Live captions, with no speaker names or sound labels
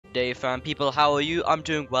day, fam people. How are you? I'm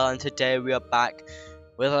doing well, and today we are back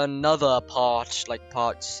with another part, like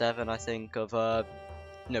part 7, I think, of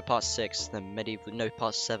no, part 6, the medieval, no,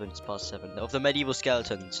 part 7, it's part 7 of the Medieval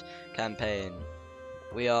Skeletons campaign.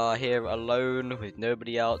 We are here alone with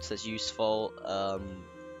nobody else that's useful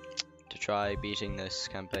to try beating this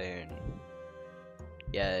campaign.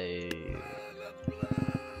 Yay!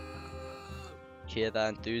 Hear that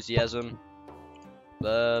enthusiasm?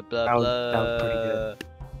 Blah blah That blah. was pretty good.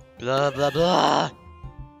 Blah blah blah.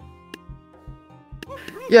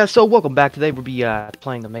 Yeah, so welcome back. Today we'll be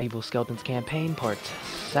playing the Medieval Skeletons campaign, part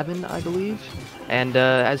 7, I believe. And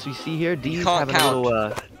as we see here, Dee's having a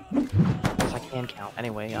little. Yes, I can count.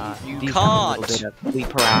 Anyway, Dee's having a little bit of sleep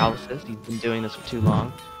paralysis. He's been doing this for too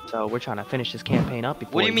long, so we're trying to finish this campaign up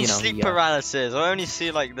before. What do you mean know, sleep paralysis? I only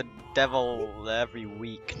see like the devil every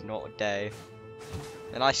week, not a day.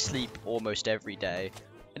 And I sleep almost every day.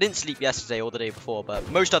 I didn't sleep yesterday or the day before, but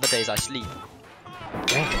most other days I sleep.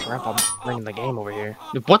 Damn, Grandpa bringing the game over here.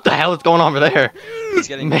 What the hell is going on over there? He's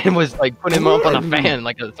getting. Man was like putting him up on a fan,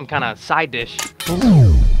 like some kind of side dish.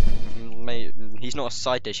 Mate, he's not a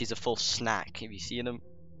side dish. He's a full snack. Have you seen him?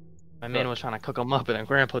 My man was trying to cook him up, and then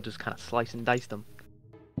Grandpa just kind of sliced and diced him.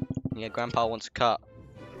 Yeah, Grandpa wants a cut.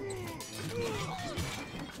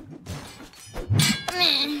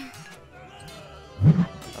 I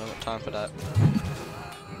don't have time for that.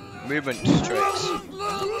 Movement tricks.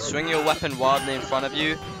 Swing your weapon wildly in front of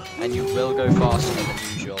you, and you will go faster than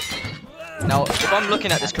usual. Now, if I'm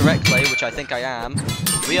looking at this correctly, which I think I am,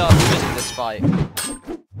 we are losing this fight.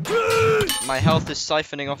 My health is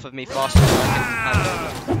siphoning off of me faster than I can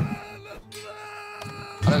handle.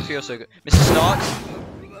 I don't feel so good. Mr. Stark?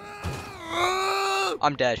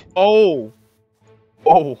 I'm dead. Oh!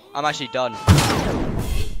 Oh! I'm actually done.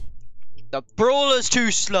 The brawler's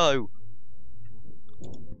too slow!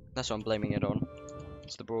 That's what I'm blaming it on.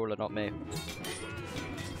 It's the brawler, not me.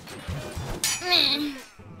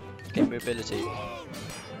 Okay, mobility.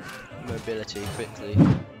 Mobility, quickly.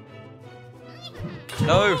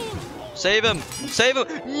 No! Save him! Save him!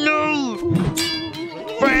 No!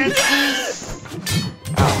 Francis!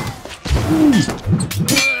 Ow.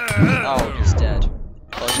 Oh, he's dead.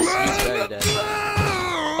 Oh, he's very dead.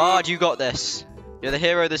 Bard, you got this. You're the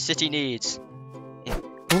hero the city needs.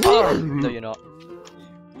 Oh, no, you're not.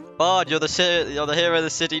 Bard, you're the hero the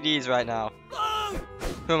city needs right now.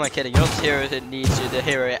 Who am I kidding? You're not the hero it needs, you're the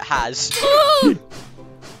hero it has.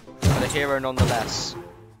 But a hero nonetheless.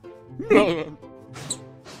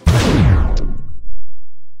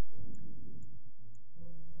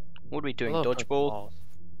 What are we doing? Dodgeball?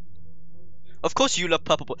 Of course you love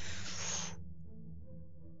purple ball.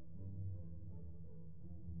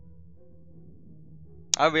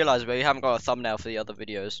 I realize we haven't got a thumbnail for the other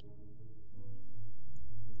videos.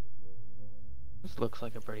 This looks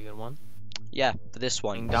like a pretty good one. Yeah, for this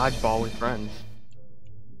one. Dodgeball with friends.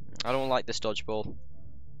 I don't like this dodgeball.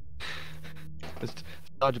 This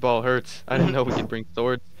dodgeball hurts. I didn't know we could bring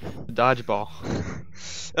swords to dodgeball.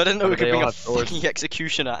 I didn't know we could bring a swords. fucking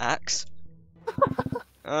executioner axe.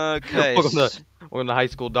 Okay. Welcome to high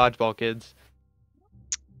school dodgeball, kids.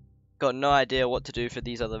 Got no idea what to do for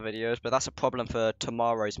these other videos, but that's a problem for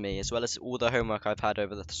tomorrow's me, as well as all the homework I've had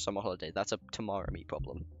over the summer holiday. That's a tomorrow me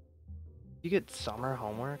problem. You get summer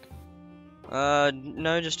homework?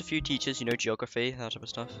 No, just a few teachers, you know, geography, that type of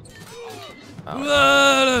stuff.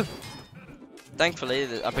 Oh. Thankfully,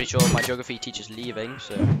 I'm pretty sure my geography teacher's leaving,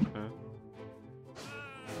 so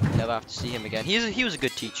never have to see him again. He was a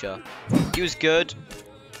good teacher. He was good,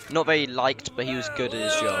 not very liked, but he was good at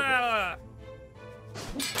his job.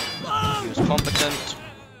 He was competent,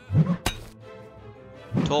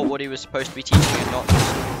 taught what he was supposed to be teaching and not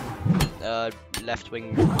just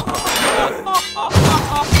left-wing.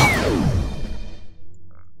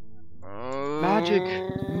 Magic!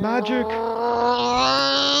 Magic!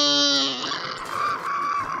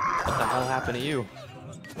 What the hell happened to you?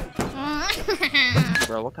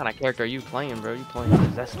 Bro, what kind of character are you playing, bro? You playing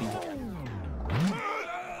Zesty?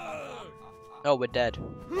 Oh, we're dead.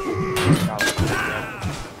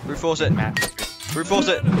 Brute force it! Brute force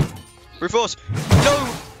it! Brute force!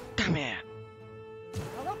 No! Come here!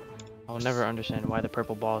 I'll never understand why the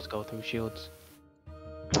purple balls go through shields.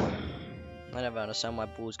 I never understand why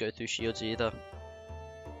balls go through shields either.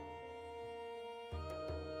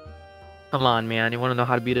 Come on, man. You want to know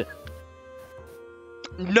how to beat it?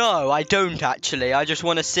 No, I don't actually. I just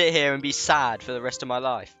want to sit here and be sad for the rest of my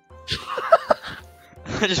life.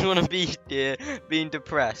 I just want to be here being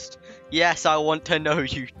depressed. Yes, I want to know,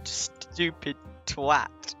 you stupid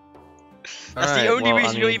twat. That's the only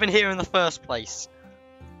reason you're even here in the first place.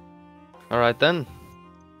 Alright then.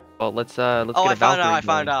 Well, let's Oh, get I a found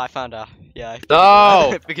Valkyrie. I found her. Yeah.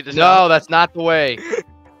 No, I figured it no, out. that's not the way. Oh,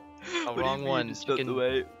 What do you wrong mean one. it's not Chicken. the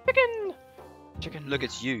way? Chicken. Chicken. Look,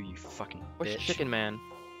 it's you fucking Where's bitch. Chicken Man?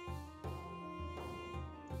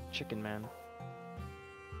 Chicken Man.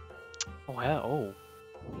 Oh hell. Oh.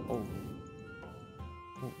 Oh.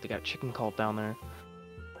 Oh, they got a chicken cult down there.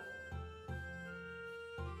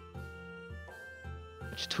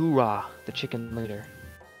 It's Tura, the chicken leader.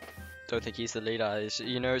 Don't think he's the leader. It's,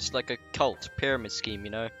 you know, it's like a cult pyramid scheme.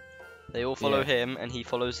 You know, they all follow Yeah. him, and he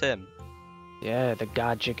follows him. Yeah, the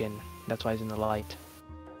god chicken. That's why he's in the light.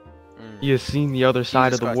 Mm. He has seen the other side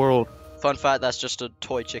Jesus of the Christ. world. Fun fact: that's just a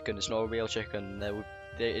toy chicken. It's not a real chicken.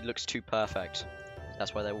 It looks too perfect.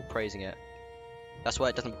 That's why they're all praising it. That's why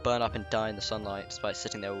it doesn't burn up and die in the sunlight, despite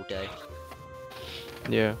sitting there all day.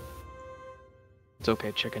 Yeah. It's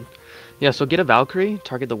okay, chicken. Yeah, so get a Valkyrie,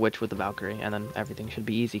 target the witch with the Valkyrie, and then everything should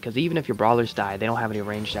be easy. Because even if your brawlers die, they don't have any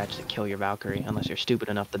ranged attacks to kill your Valkyrie, unless you're stupid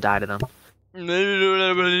enough to die to them.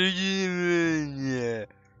 Valkyrie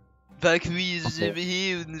is Okay. over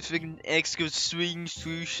here, and the freaking X goes swing,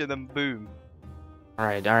 swoosh, and then boom.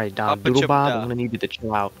 Alright, Up Dom. a Doodle Bob, chubda. I'm gonna need you to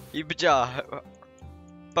chill out. Ibaja.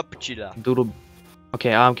 Papachila. Doodle.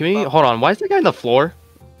 Okay, can we hold on? Why is that guy on the floor?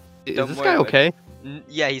 Is Don't this worry guy about okay?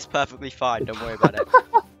 Yeah, he's perfectly fine. Don't worry about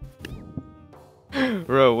it.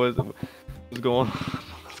 Bro, what's going on?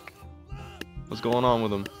 What's going on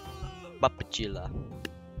with him? Papachila.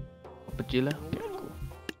 Pajila? Okay, cool.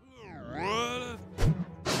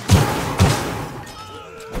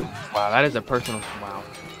 Wow, that is a personal. Wow.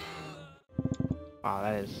 Wow,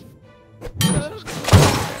 that is.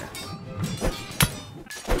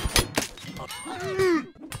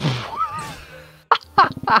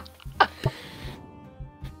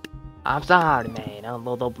 I'm sorry, man.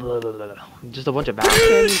 Just a bunch of Valkyries.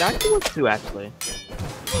 I mean, that can work too, actually.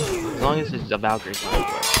 As long as it's a Valkyrie.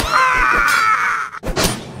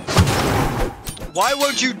 Why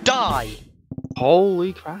won't you die?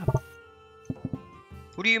 Holy crap.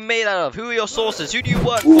 What are you made out of? Who are your sources? Who do you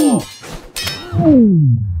work for?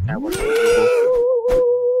 I work for people.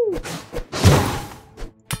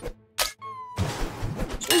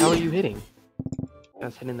 How are you hitting?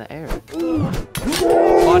 That's hitting the air.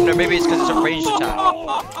 Oh no, maybe it's because it's a ranged attack.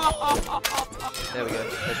 There we go.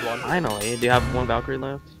 There's one. Finally, do you have one Valkyrie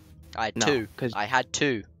left? I had No, two. 'cause- I had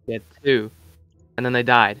two. You had two. And then they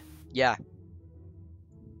died. Yeah.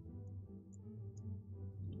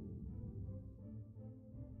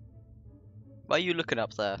 Why are you looking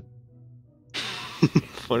up there?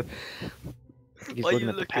 What? He's Why are looking you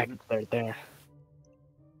at the looking? package right there.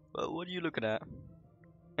 Well, what are you looking at?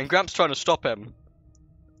 And Gramps trying to stop him.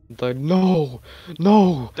 It's like, no,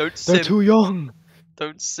 no, Don't they're simp. too young.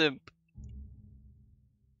 Don't simp.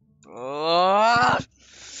 Ah!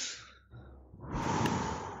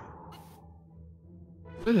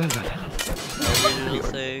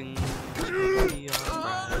 Everything will be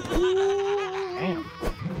alright. Damn.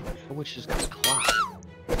 The witch just got clocked.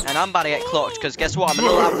 And I'm about to get clocked because guess what? I'm a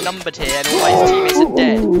little outnumbered here and all my teammates are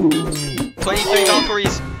dead. 23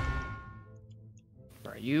 Valkyries.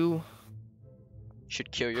 Bro, you.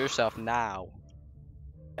 Should kill yourself now.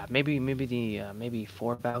 Yeah, maybe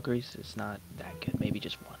 4 Valkyries is not that good. Maybe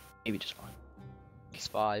just one. Maybe just one. It's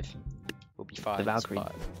 5. We'll be 5. The It's Valkyrie.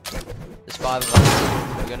 5. There's 5 of us.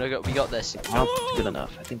 We got this. I don't think it's good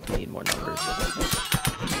enough. I think we need more numbers.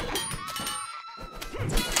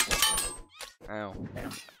 Ow.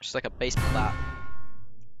 Just like a baseball bat.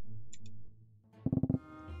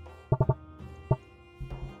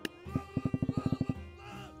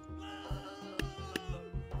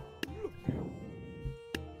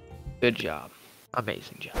 Good job.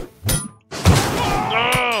 Amazing job.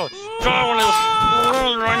 Oh! God, I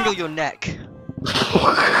want to wrangle your neck.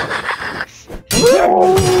 I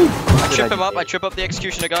trip him up, I trip up the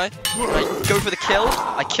executioner guy, and I go for the kill,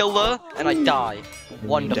 I kill her, and I die.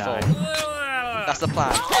 Wonderful. That's the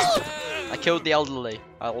plan. I killed the elderly.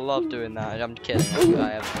 I love doing that. I'm kidding.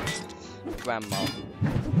 I have grandma.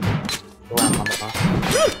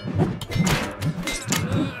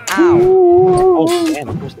 Ow! Oh damn!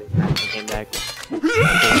 Of course they came back.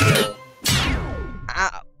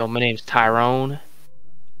 Ow! So my name's Tyrone.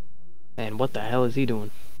 And what the hell is he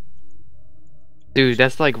doing? Dude,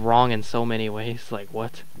 that's like wrong in so many ways. Like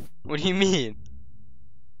what? What do you mean?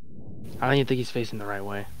 I don't even think he's facing the right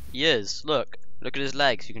way. He is. Look. Look at his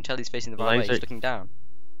legs. You can tell he's facing the The right way. legs He's are- looking down.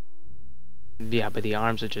 Yeah, but the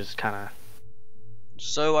arms are just kind of.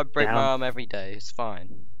 So I break my Down. arm every day. It's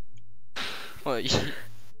fine. What?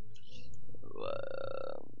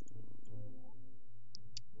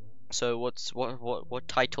 So what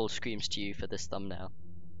title screams to you for this thumbnail?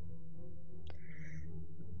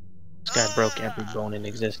 This guy broke every bone in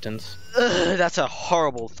existence. That's a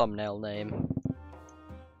horrible thumbnail name.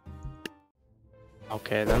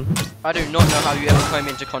 Okay then. I do not know how you ever climb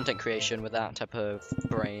into content creation with that type of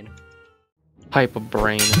brain. Type of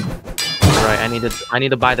brain. Alright, I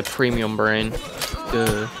need to buy the premium brain.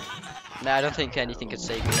 Duh. Nah, I don't think anything could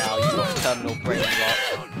save you now. You've got terminal brain rot.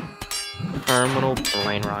 Terminal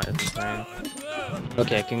brain rot is insane.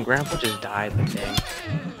 Okay, can Grandpa just die the thing?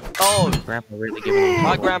 Oh! Grandpa really giving him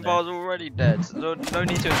My grandpa's already dead, so no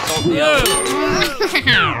need to insult the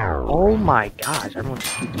elder. Oh my gosh, everyone's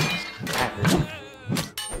stupid.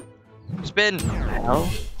 Spin! Hell?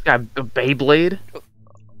 Got a Beyblade?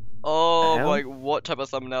 Oh Hell? my, what type of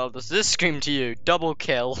thumbnail does this scream to you? Double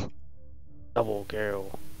kill. Double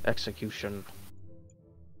kill. Execution.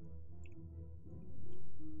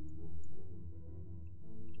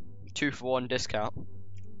 Two for one discount.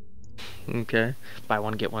 Okay. Buy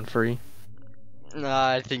one, get one free.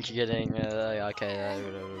 Nah, I think you're getting, okay.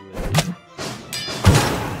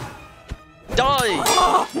 Die!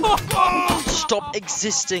 Stop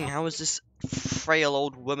existing! How is this frail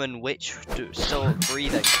old woman witch still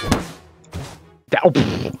breathing?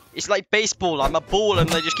 It's like baseball, I'm a ball and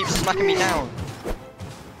they just keep smacking me down.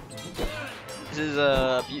 This is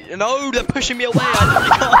no, they're pushing me away,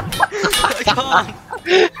 I can't!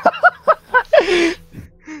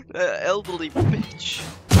 Elderly bitch.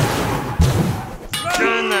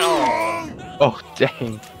 Oh,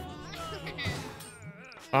 dang.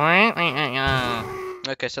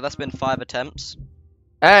 Okay, so that's been 5 attempts.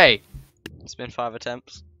 Hey! It's been 5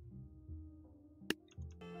 attempts.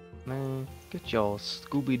 Man, get your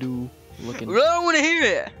Scooby-Doo looking. I don't want to hear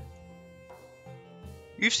it!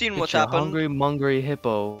 You've seen what's happened. Hungry, mungry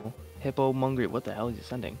hippo. Hippo, mungry. What the hell is he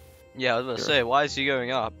sending? Yeah, I was about to say, why is he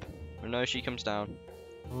going up? Oh, no, she comes down.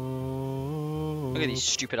 Look at these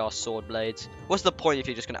stupid ass sword blades. What's the point if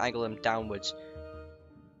you're just gonna angle them downwards?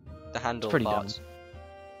 The handle pretty parts.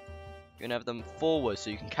 You're gonna have them forward so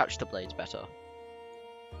you can catch the blades better.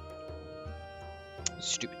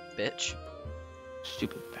 Stupid bitch.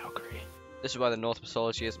 Stupid Valkyrie. This is why the North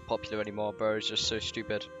mythology isn't popular anymore, bro. It's just so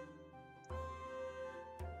stupid.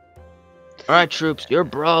 Alright, troops, you're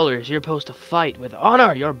brawlers. You're supposed to fight with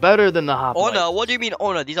honor. You're better than the hoplites. Honor? What do you mean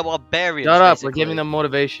honor? These are barbarians. Shut up, basically. we're giving them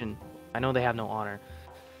motivation. I know they have no honor.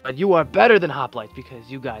 But you are better than hoplites because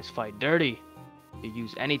you guys fight dirty. You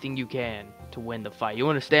use anything you can to win the fight. You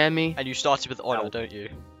understand me? And you started with honor, don't you?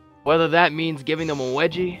 Whether that means giving them a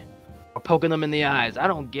wedgie or poking them in the eyes, I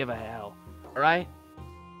don't give a hell. Alright?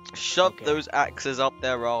 Shove those axes up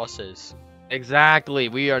their asses. Exactly.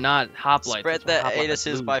 We are not hoplites. Spread their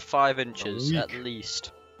anuses by 5 inches at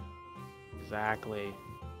least. Exactly.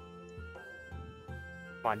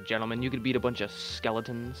 Come on, gentlemen. You could beat a bunch of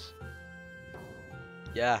skeletons.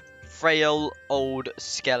 Yeah. Frail old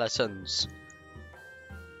skeletons.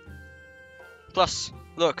 Plus,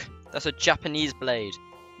 look, that's a Japanese blade.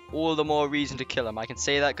 All the more reason to kill him. I can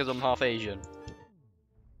say that because I'm half Asian.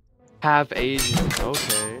 Half Asian.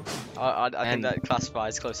 Okay. I think that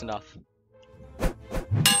classifies close enough.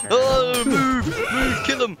 Oh, move,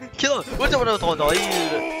 kill him,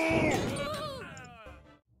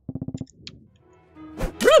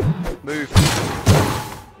 move.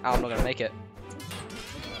 Ow, I'm not gonna make it.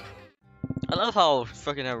 I love how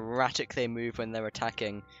fucking erratic they move when they're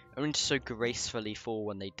attacking, only to so gracefully fall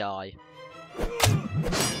when they die.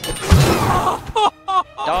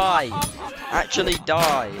 Die! Actually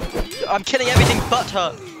die! I'm killing everything but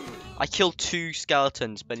her! I killed 2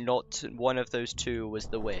 skeletons, but not one of those 2 was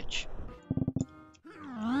the witch.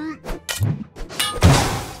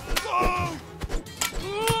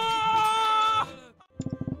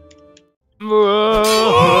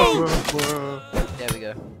 There we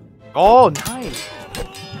go. Oh, nice!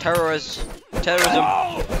 Terrorism!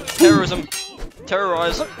 Terrorism!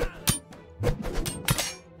 Terrorize!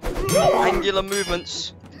 Angular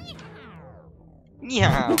movements!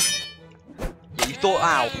 Yeah. Yeah, you thought,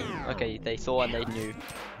 ow! Okay, they thought and they knew.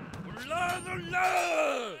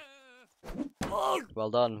 Well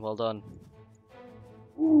done, well done.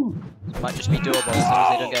 This might just be doable as long as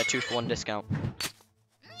they don't get a 2-for-1 discount.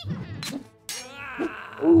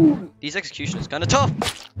 These executioners kinda tough!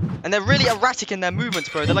 And they're really erratic in their movements,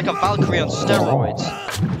 bro. They're like a Valkyrie on steroids.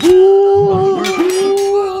 Do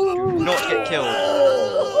not get killed.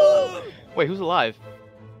 Wait, who's alive?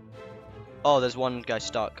 Oh, there's one guy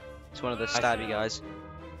stuck. It's one of the stabby guys.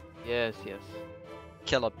 Yes, yes.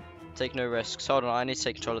 Kill him. Take no risks. Hold on, I need to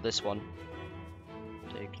take control of this one.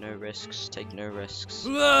 Take no risks. Take no risks.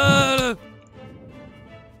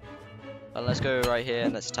 And let's go right here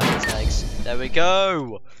and let's attack his legs. There we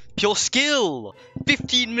go! Pure skill!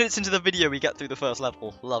 15 minutes into the video we get through the first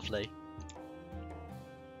level. Lovely.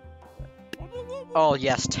 Oh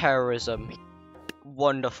yes, terrorism.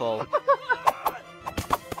 Wonderful.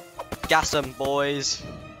 Gas 'em, boys.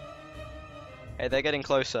 Hey, they're getting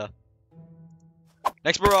closer.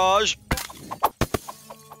 Next barrage!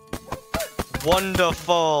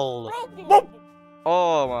 Wonderful!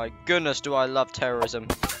 Oh my goodness, do I love terrorism.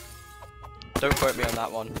 Don't quote me on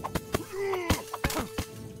that one.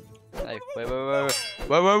 Hey, wait.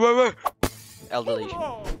 Elderly.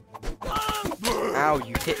 Ow,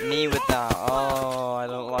 you hit me with that. Oh, I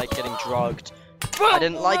don't like getting drugged. I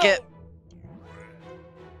didn't like it.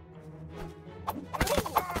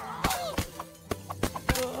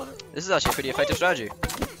 This is actually a pretty effective strategy.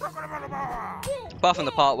 Apart from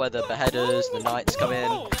the part where the beheaders, the knights come in.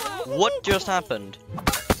 What just happened?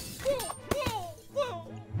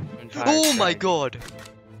 Oh my god!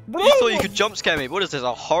 You thought you could jump scare me. What is this,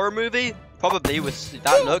 a horror movie? Probably with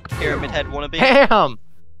that look, Pyramid Head wannabe. Damn!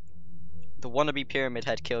 The wannabe Pyramid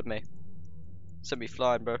Head killed me. Sent me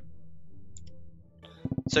flying, bro.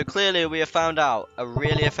 So clearly we have found out a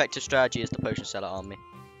really effective strategy is the Potion Seller army.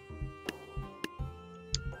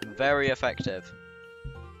 Very effective.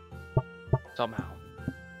 Somehow.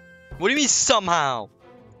 What do you mean somehow?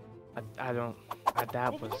 I don't.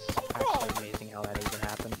 That was actually amazing how that even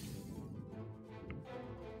happened.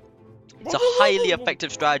 It's a highly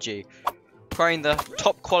effective strategy, requiring the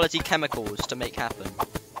top quality chemicals to make happen.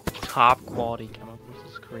 Top quality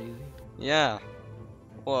chemicals is crazy. Yeah.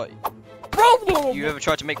 What? You ever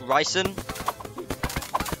tried to make ricin?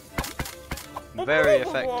 Very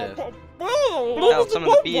effective. Hell, some of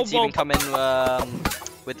the beads even come in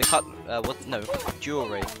with the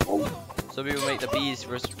jewelry. Some people make the beads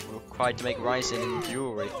required to make ricin in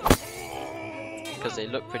jewelry because they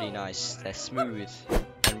look pretty nice. They're smooth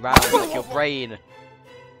and round like your brain.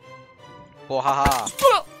 Oh haha!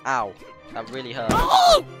 Ow! That really hurt.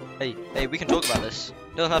 Hey, we can talk about this.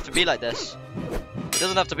 It doesn't have to be like this. It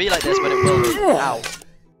doesn't have to be like this, but it will be. Ow!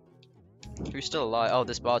 Who's still alive? Oh,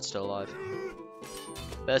 this bard's still alive.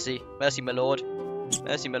 Mercy, mercy, my lord.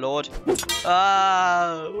 Mercy, my lord.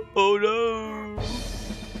 Ah! Oh no!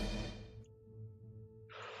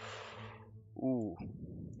 Ooh.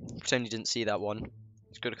 Pretend you didn't see that one.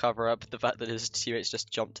 It's good to cover up the fact that his teammates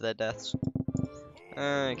just jumped to their deaths.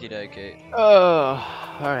 Okie dokie.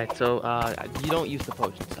 Alright, so, you don't use the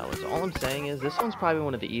potion sellers. All I'm saying is, this one's probably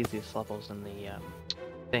one of the easiest levels in the,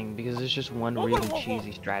 thing, because it's just one really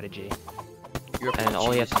cheesy strategy. And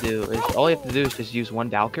all you have to do is just use one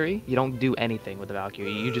Valkyrie. You don't do anything with the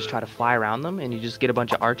Valkyrie. You just try to fly around them, and you just get a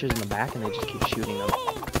bunch of archers in the back, and they just keep shooting them.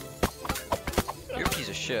 You're a piece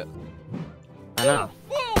of shit. I know.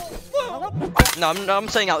 No, I'm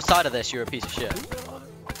saying outside of this, you're a piece of shit.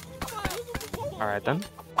 Alright then.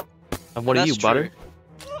 And what are you, Butter?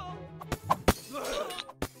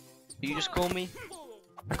 Did you just call me?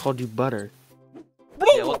 I called you Butter.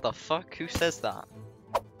 Yeah, what the fuck? Who says that?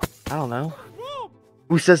 I don't know.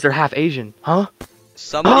 Who says they're half Asian? Huh?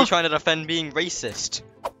 Somebody trying to defend being racist.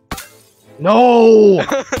 No!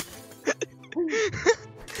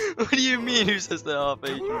 What do you mean who says they're half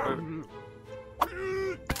Asian, bro?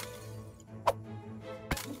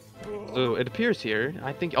 So it appears here.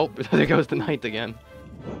 I think. Oh, there goes the knight again.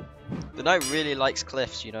 The knight really likes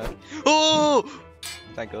cliffs, you know. Oh!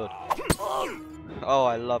 Thank God. Oh,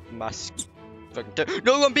 I love mass.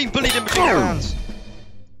 No, I'm being bullied in between fans.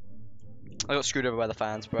 I got screwed over by the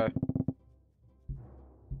fans, bro.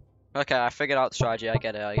 Okay, I figured out the strategy. I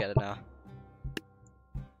get it now.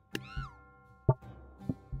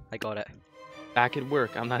 I got it. That could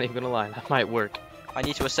work. I'm not even gonna lie. That might work. I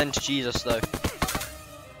need to ascend to Jesus, though.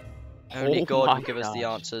 Only God will give us the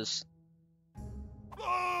answers.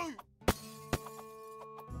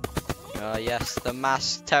 Yes, the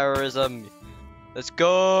mass terrorism. Let's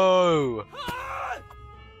go!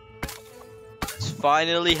 It's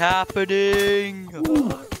finally happening!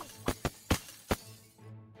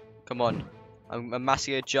 Come on. I'm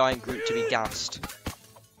amassing a giant group to be gassed.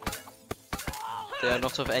 They are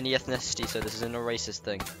not of any ethnicity, so this isn't a racist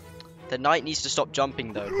thing. The knight needs to stop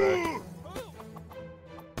jumping though, bro.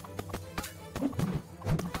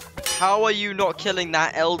 How are you not killing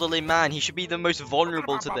that elderly man? He should be the most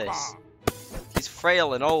vulnerable to this. He's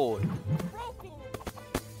frail and old.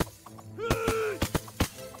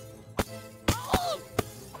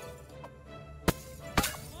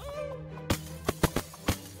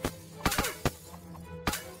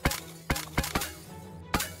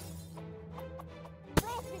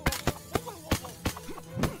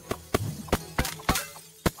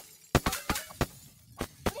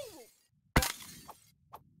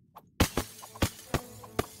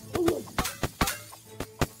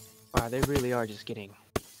 they really are just getting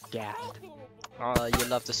gassed. Oh, you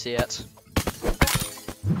love to see it.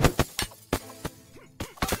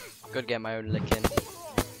 Gotta get my own lick in.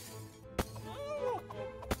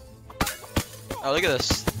 Oh, look at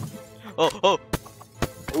this. Oh!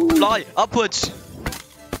 Fly upwards!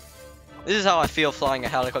 This is how I feel flying a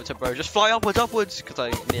helicopter, bro. Just fly upwards, because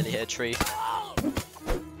I nearly hit a tree.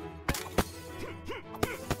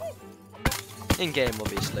 In game,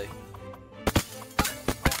 obviously.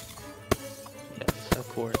 Yes, of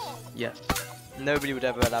course. Yes. Nobody would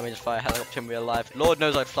ever allow me to fly a helicopter in real life. Lord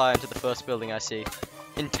knows I'd fly into the first building I see.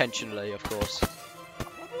 Intentionally, of course.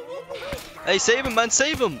 Hey, save him, man,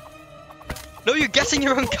 save him! No, you're getting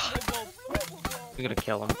your own car! We're gonna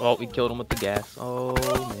kill him. Oh, we killed him with the gas. Oh,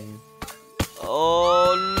 man.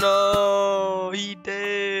 Oh, no! He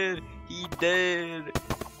did! He did!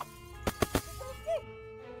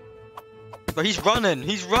 But he's running!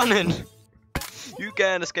 He's running! You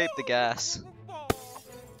can't escape the gas.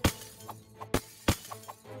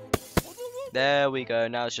 There we go,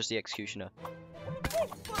 now it's just the executioner.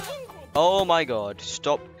 Oh my god,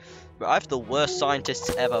 stop. Bro, I have the worst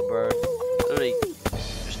scientists ever, bro. Literally,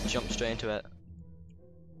 just jump straight into it.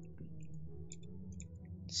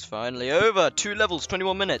 It's finally over! 2 levels,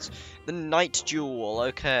 21 minutes. The night duel,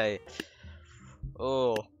 okay.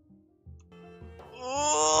 Oh.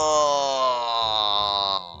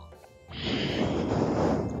 Oh.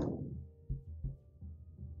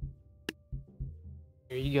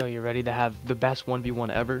 Here you go, you ready to have the best 1v1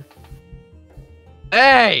 ever?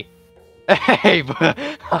 Hey! Hey! Come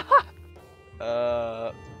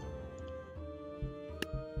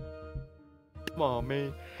on,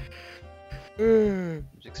 man.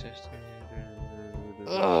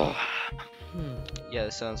 Yeah,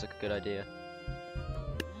 this sounds like a good idea.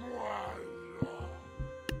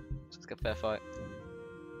 Let's get a fair fight.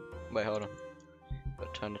 Wait, hold on.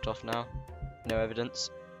 Gotta turn it off now. No evidence.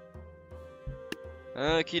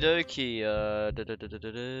 Okie dokie.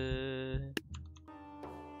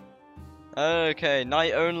 Okay,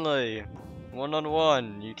 night only.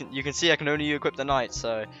 1-on-1. You can see I can only equip the knight,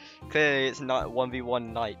 so clearly it's not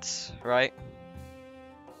 1v1 knights, right?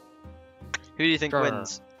 Who do you think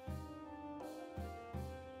wins?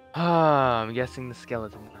 I'm guessing the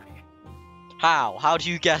skeleton knight. How? How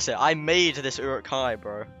do you guess it? I made this Uruk-hai,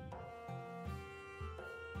 bro.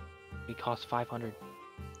 It costs 500.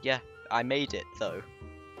 Yeah, I made it though.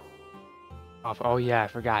 Oh yeah, I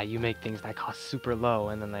forgot. You make things that cost super low,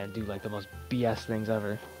 and then they do like the most BS things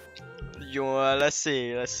ever. Let's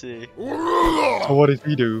see. So what does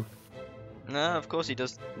he do? No, of course he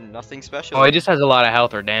does nothing special. Oh, he just has a lot of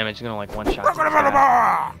health or damage. He's gonna like one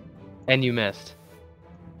shot. And you missed.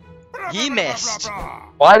 He missed.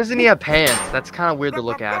 Why doesn't he have pants? That's kind of weird to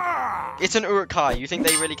look at. It's an Uruk-hai. You think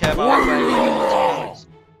they really care about wearing pants?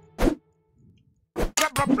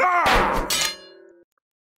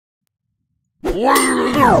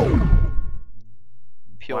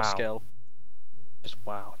 Pure Wow. skill. Just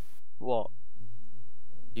wow. What?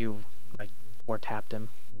 You like tapped him.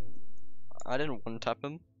 I didn't one tap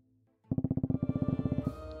him.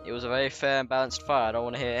 It was a very fair and balanced fight. I don't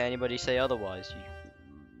want to hear anybody say otherwise.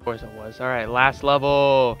 Of course it was. All right, last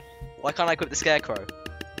level. Why can't I equip the scarecrow?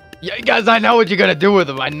 Yeah, guys, I know what you're gonna do with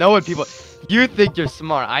him. I know what people. You think you're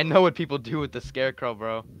smart. I know what people do with the scarecrow,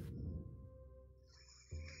 bro.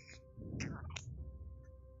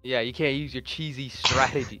 Yeah, you can't use your cheesy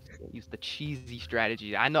strategies. Use the cheesy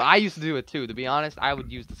strategy. I know. I used to do it too. To be honest, I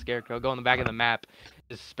would use the scarecrow. Go on the back of the map,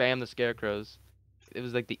 just spam the scarecrows. It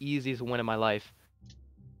was like the easiest win in my life.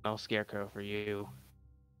 No scarecrow for you.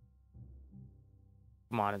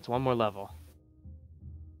 Come on, it's one more level.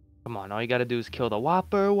 Come on, all you gotta do is kill the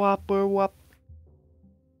whopper, whopper, whop.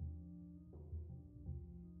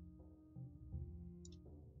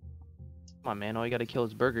 Come on, man, all you gotta kill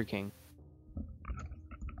is Burger King.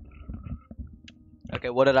 Okay,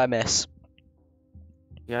 what did I miss?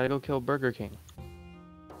 You gotta go kill Burger King.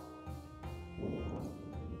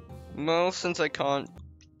 Well, since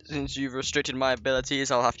you've restricted my abilities,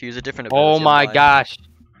 I'll have to use a different ability. Oh my of gosh.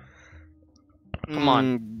 Come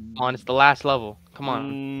on. Come on, it's the last level. Come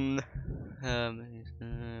on.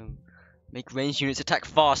 Make ranged units attack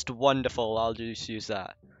fast. Wonderful. I'll just use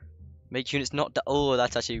that. Make units not die. Oh,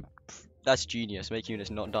 that's genius. Make units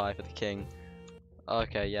not die for the king.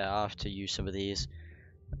 Okay, yeah, I have to use some of these.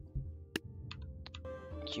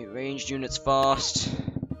 Ranged units fast.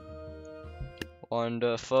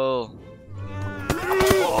 Wonderful.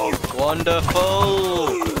 Wonderful.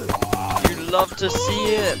 You love to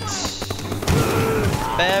see it.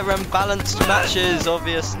 Fair and balanced matches,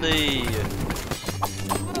 obviously.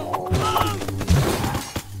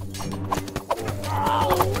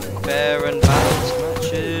 fair and balanced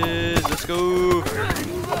matches. Let's go.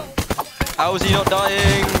 How is he not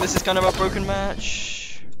dying? This is kind of a broken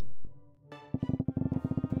match.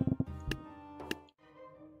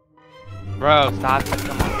 Bro, stop.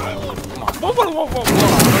 Come on.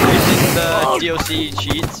 Using the DLC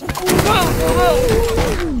cheats.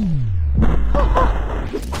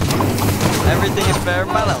 Everything is fair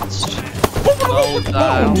and balanced. No,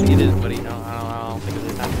 I don't think it is, buddy. No, I don't think it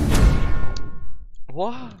is.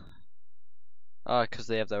 What? Oh, because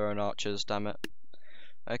they have their own archers, damn it.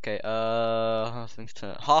 Okay, halflings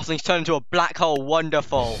turn into a black hole,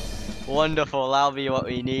 wonderful. Wonderful, that'll be what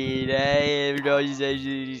we need, eh?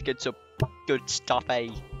 Get some good stuff, eh?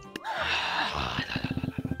 I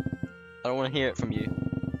don't want to hear it from you.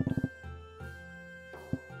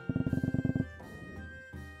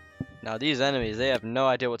 Now these enemies, they have no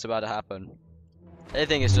idea what's about to happen. They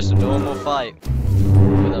think it's just a normal fight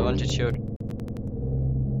with a bunch of children.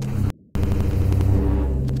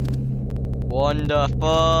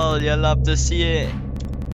 Wonderful, you love to see it.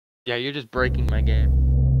 Yeah, you're just breaking my game.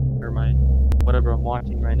 Or my whatever I'm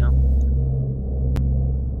watching right now.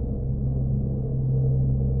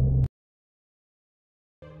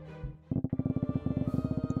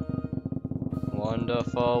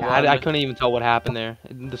 Wonderful. I couldn't even tell what happened there.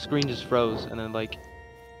 The screen just froze and then like.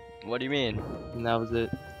 What do you mean? And that was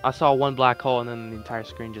it. I saw one black hole and then the entire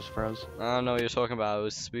screen just froze. I don't know what you're talking about. It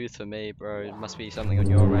was smooth for me, bro. It must be something on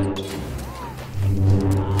your end.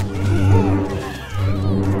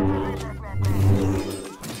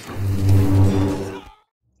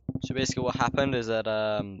 So basically what happened is that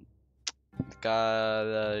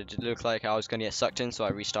it looked like I was gonna get sucked in, so I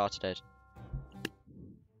restarted it.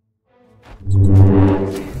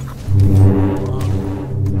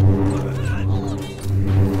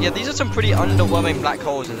 Yeah, these are some pretty underwhelming black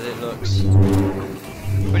holes as it looks.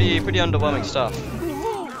 Pretty underwhelming stuff.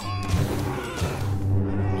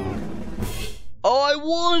 Oh, I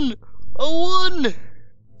won! I won!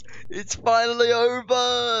 It's finally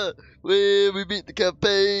over! We beat the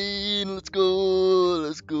campaign! Let's go!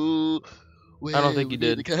 Let's go! I don't think you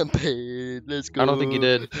did. The campaign. Let's go. I don't think you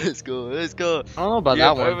did. Let's go. Let's go. I don't know about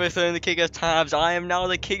that one. Overthrown the king of tabs. I am now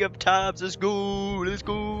the king of tabs. Let's go. Let's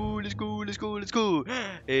go. Let's go. Let's go. Let's go.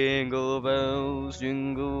 Jingle bells,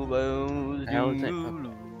 jingle bells,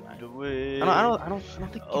 jingle the way. I don't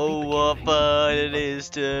think. Oh, what fun it is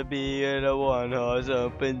to be in a one-horse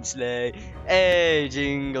open sleigh. Hey,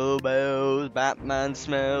 jingle bells, Batman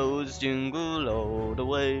smells, jingle all the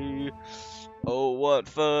way. Oh, what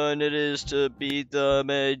fun it is to beat the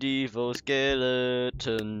medieval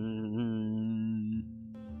skeleton.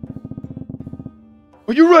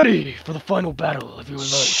 Are you ready for the final battle of your life?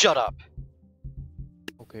 Shut up.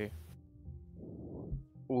 Okay.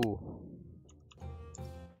 Ooh.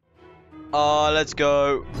 Oh, let's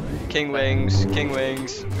go. King Wings, King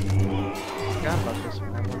Wings. I forgot about this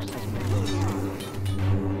one. I watched this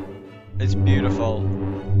one. It's beautiful.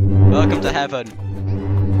 Welcome to heaven.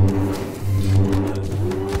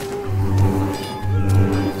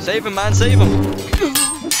 Save him, man, save him!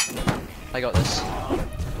 I got this.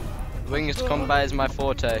 Winged combat is my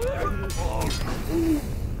forte.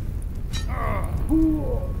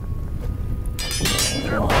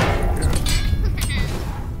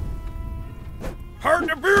 Hard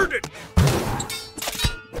to beard it!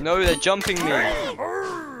 No, they're jumping me.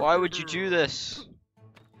 Why would you do this?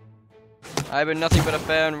 I have been nothing but a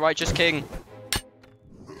fair and righteous king.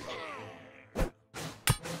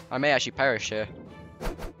 I may actually perish here.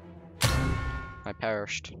 I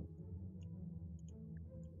perished.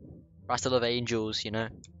 Battle of Angels, you know.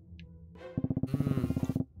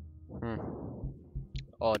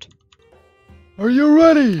 Odd. Are you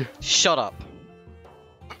ready? Shut up.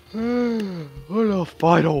 For the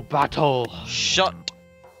final battle. Shut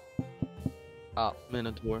up.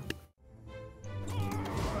 Minotaur.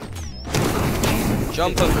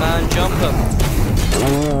 Jump him, man, jump him.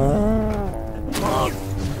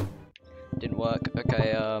 Didn't work.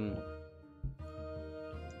 Okay,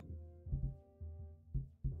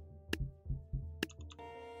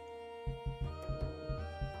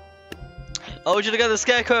 Oh, should I get the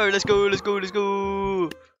scarecrow? Let's go, let's go, let's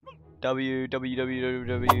go. W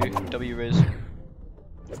Riz.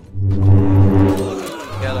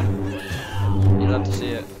 Get him. You'd love to see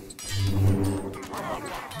it.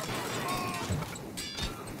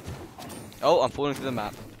 Oh, I'm falling through the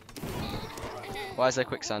map. Why is there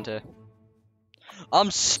quicksand here?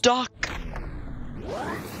 I'm stuck!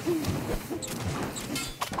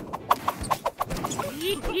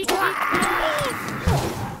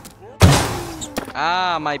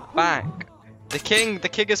 Ah, my back. The king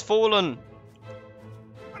has fallen.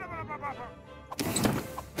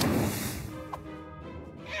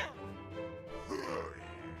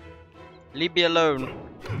 Leave me alone.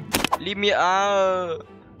 Leave me out.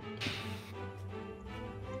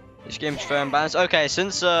 This game's fair and balanced. Okay,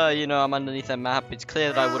 since you know I'm underneath the map, it's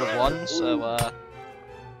clear that I would have won. So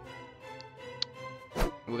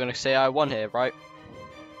we're gonna say I won here, right?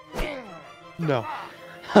 No.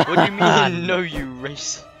 What do you mean? No, you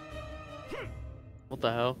race. What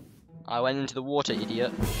the hell? I went into the water,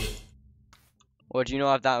 idiot. Or do you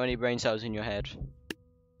not have that many brain cells in your head?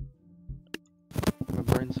 My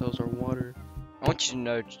brain cells are water. I want you to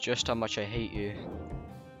know just how much I hate you.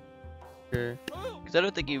 Sure. Because I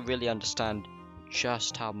don't think you really understand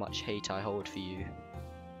just how much hate I hold for you.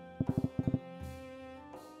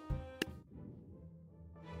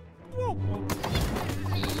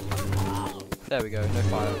 There we go, no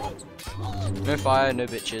fire. No fire, no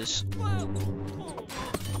bitches.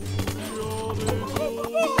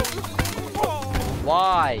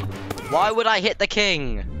 Why? Why would I hit the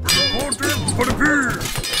king?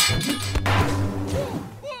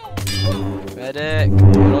 Medic,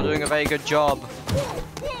 you're not doing a very good job.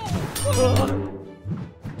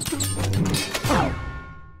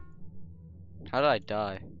 How did I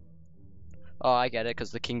die? Oh, I get it,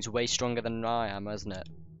 because the king's way stronger than I am, isn't it?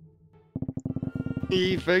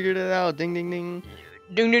 He figured it out. Ding ding ding.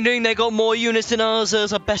 Ding ding ding, they got more units than ours,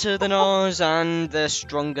 theirs are better than ours, and they're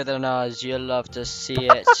stronger than ours. You'll love to see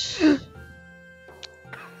it.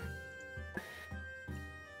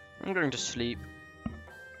 I'm going to sleep.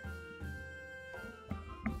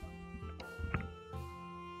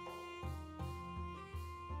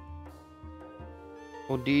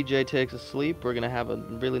 Well, DJ takes a sleep. We're gonna have a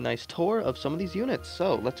really nice tour of some of these units.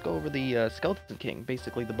 So let's go over the Skeleton King,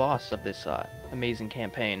 basically the boss of this amazing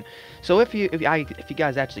campaign. So if you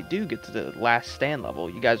guys actually do get to the last stand level,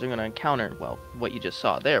 you guys are gonna encounter, well, what you just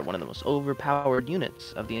saw there, one of the most overpowered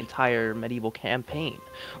units of the entire medieval campaign,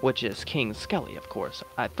 which is King Skelly, of course.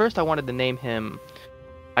 At first, I wanted to name him,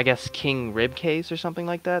 I guess, King Ribcase or something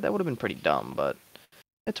like that. That would have been pretty dumb, but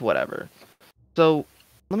it's whatever. So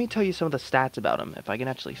let me tell you some of the stats about him, if I can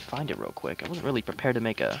actually find it real quick. I wasn't really prepared to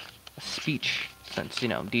make a speech, since, you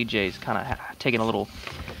know, DJ's kind of taking a little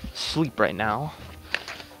sleep right now.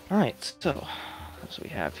 Alright, so we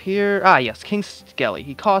have here. Ah, yes, King Skelly.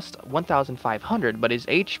 He cost 1,500, but his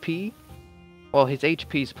HP, well, his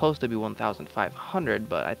HP is supposed to be 1,500,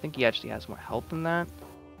 but I think he actually has more health than that.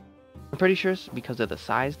 I'm pretty sure it's because of the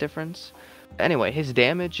size difference. Anyway, his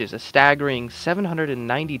damage is a staggering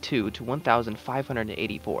 792 to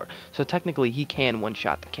 1,584. So technically, he can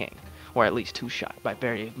one-shot the king, or at least two-shot by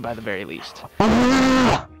the very least.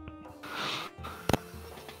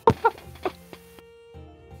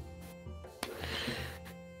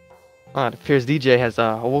 It appears DJ has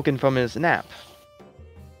awoken from his nap.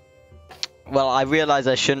 Well, I realize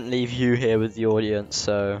I shouldn't leave you here with the audience,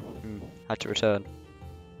 so had to return.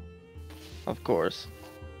 Of course.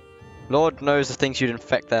 Lord knows the things you'd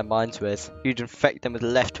infect their minds with. You'd infect them with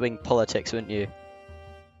left-wing politics, wouldn't you?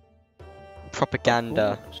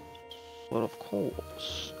 Propaganda. Well, of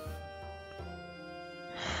course.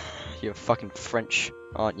 You're fucking French,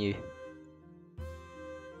 aren't you?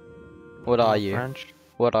 What are you? French.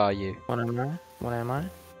 What are you? What am I? What am I?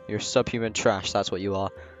 You're subhuman trash, that's what you are.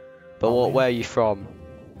 But Oh, where are you from?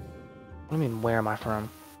 What do you mean, where am I from?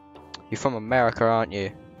 You're from America, aren't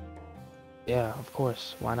you? Yeah, of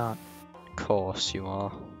course. Why not? Of course you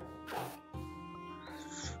are.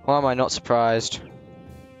 Why am I not surprised?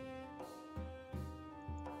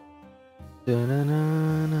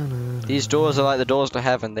 These doors are like the doors to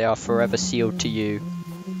heaven, they are forever sealed to you.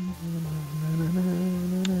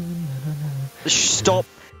 Stop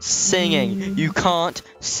singing! You can't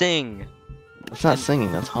sing! That's not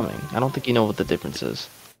singing, that's humming. I don't think you know what the difference is.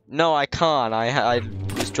 No, I can't. I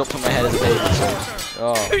was dropped on my head as a baby, so...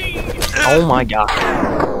 Oh. Oh my god.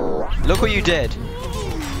 Look what you did.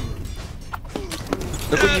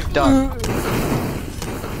 Look what you've done.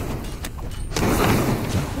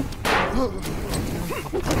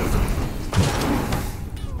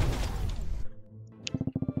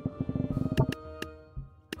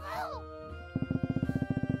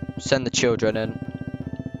 Send the children in.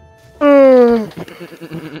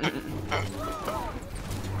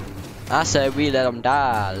 I said we let them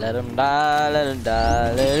die, let them die, let them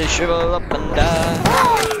die, let it shrivel up and die.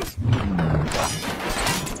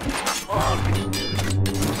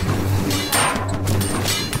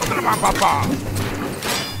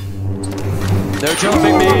 They're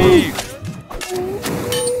jumping me!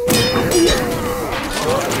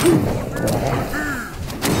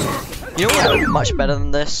 You know what would be much better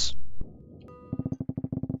than this?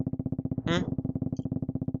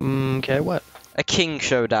 Okay, what? A king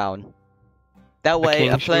showdown. That way,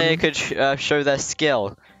 a player could show their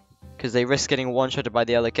skill. because they risk getting one-shotted by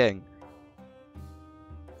the other king.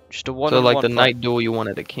 Just a one. So like the fight. knight duel, you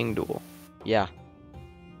wanted a king duel. Yeah.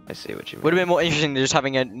 I see what you mean. Would have been more interesting than just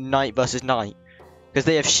having a knight versus knight, because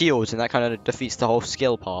they have shields and that kind of defeats the whole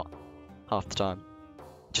skill part half the time.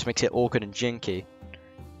 Just makes it awkward and jinky.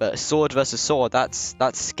 But sword versus sword, that's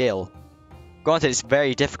skill. Granted, it's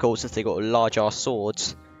very difficult since they got large ass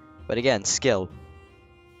swords, but again, skill.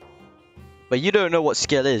 But you don't know what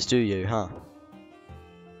skill is, do you, huh?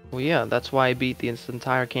 Well, yeah, that's why I beat the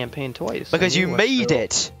entire campaign twice. Because you made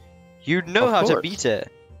it. You know how to beat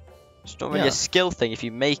it. It's not really a skill thing if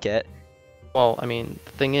you make it. Well, I mean,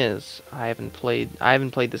 the thing is, I haven't played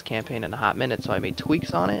this campaign in a hot minute, so I made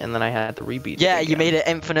tweaks on it, and then I had to rebeat it. Yeah, you made it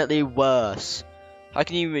infinitely worse. How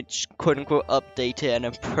can you quote unquote update it and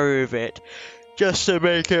improve it just to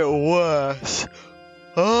make it worse?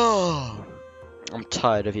 Oh, I'm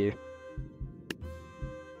tired of you.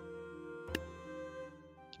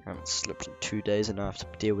 I haven't slept in 2 days and I have to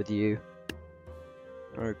deal with you.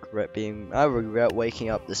 I regret waking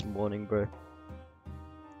up this morning, bro.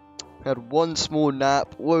 Had one small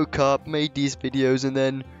nap, woke up, made these videos, and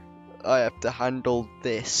then I have to handle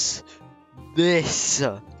this. This!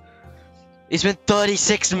 It's been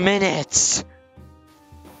 36 minutes!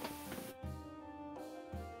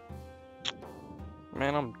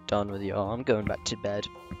 Man, I'm done with y'all. I'm going back to bed.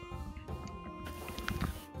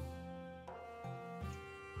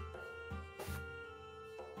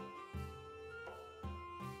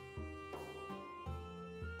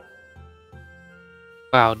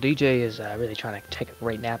 Wow, DJ is really trying to take a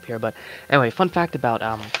great nap here. But anyway, fun fact about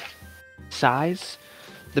size: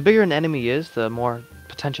 the bigger an enemy is, the more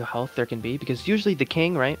potential health there can be. Because usually the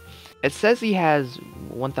king, right? It says he has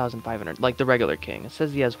 1,500, like the regular king. It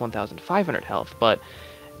says he has 1,500 health, but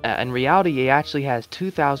in reality, he actually has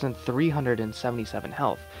 2,377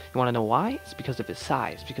 health. You want to know why? It's because of his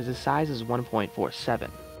size. Because his size is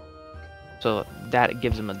 1.47. So that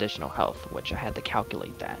gives him additional health, which I had to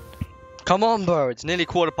calculate that. Come on, bro. It's nearly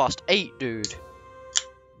 8:15, dude.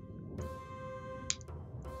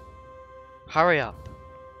 Hurry up.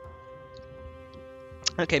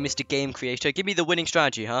 Okay, Mr. Game Creator, give me the winning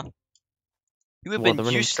strategy, huh? You have been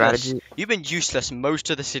useless. You've been useless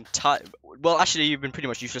most of this entire. Well, actually, you've been pretty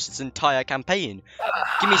much useless this entire campaign.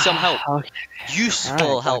 Give me some help. Okay.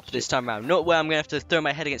 Useful help this time around. Not where I'm gonna have to throw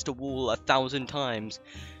my head against a wall 1,000 times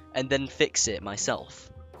and then fix it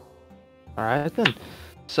myself. All right then.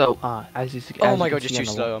 So, as you see, oh my god, you're too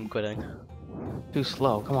slow. I'm quitting. Too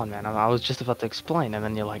slow. Come on, man. I was just about to explain, and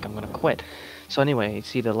then you're like, I'm gonna quit. So anyway, you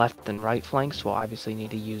see the left and right flanks. Well, obviously, you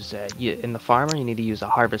need to use in the farmer. You need to use a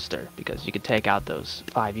harvester because you could take out those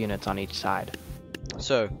 5 units on each side.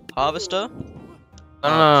 So, harvester?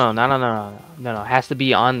 No. It has to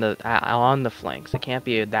be on the flanks. It can't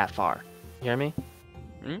be that far. You hear me?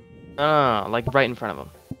 Hmm? No, like right in front of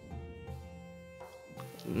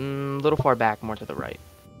them. A little far back, more to the right.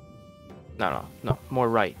 No, more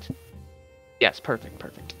right. Yes, perfect.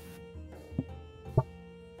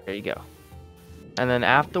 There you go. And then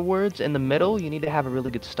afterwards, in the middle, you need to have a really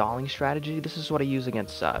good stalling strategy. This is what I use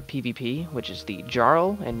against PvP, which is the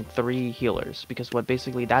Jarl and 3 healers. Because what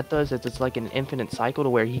basically that does is it's like an infinite cycle to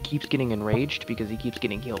where he keeps getting enraged because he keeps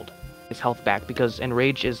getting healed. His health back, because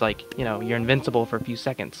enraged is like, you know, you're invincible for a few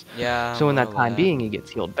seconds. Yeah. So in that time being, he gets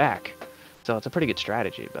healed back. So it's a pretty good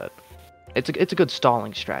strategy, but it's a good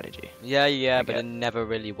stalling strategy. Yeah, but it never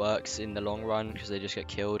really works in the long run because they just get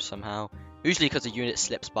killed somehow. Usually because the unit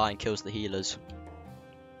slips by and kills the healers.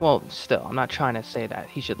 Well, still, I'm not trying to say that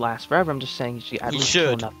he should last forever. I'm just saying he should at least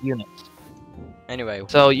kill enough units. Anyway.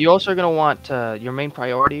 So you also are gonna want your main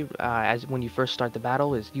priority as when you first start the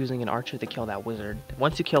battle is using an archer to kill that wizard.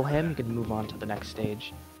 Once you kill him, you can move on to the next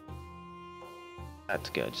stage. That's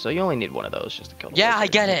good. So you only need one of those just to kill the wizard. I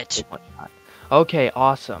get it! Okay,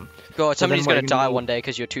 awesome. God, somebody's gonna die one day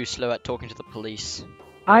because you're too slow at talking to the police.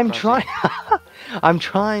 I'm trying. I'm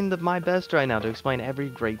trying my best right now to explain every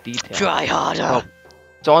great detail. Try harder!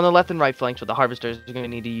 So on the left and right flanks with the harvesters, you're going to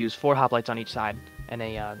need to use 4 hoplites on each side and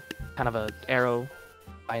a kind of a arrow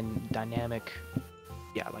and dynamic,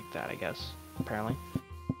 yeah, like that, I guess, apparently.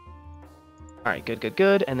 Alright,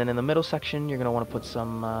 good. And then in the middle section, you're going to want to put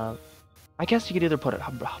some, I guess you could either put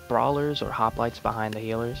brawlers or hoplites behind the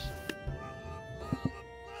healers.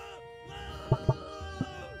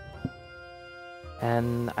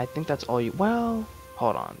 And I think that's all you, well,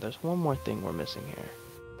 hold on, there's one more thing we're missing here.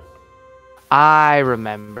 I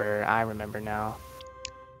remember now.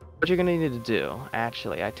 What you're gonna need to do,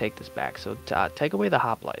 actually, I take this back. So take away the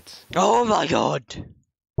hoplites. Oh my god!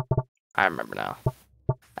 I remember now.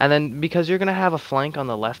 And then because you're gonna have a flank on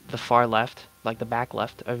the left, the far left, like the back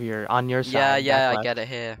left of on your side. Yeah, I get it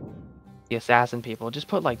here. the assassin people. Just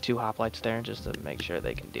put like 2 hoplites there just to make sure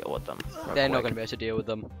they can deal with them. They're not going to be able to deal with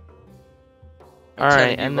them. I'm All telling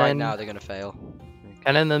right, you and right then now they're going to fail.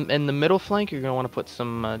 and in the middle flank, you're gonna want to put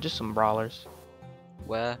some just some brawlers.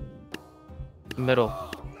 Where? Middle,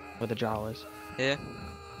 where the jaw is. Here?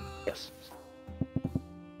 Yes.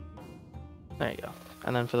 There you go.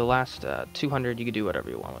 And then for the last 200, you can do whatever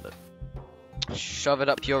you want with it. Shove it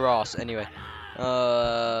up your ass. Anyway.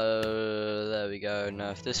 There we go.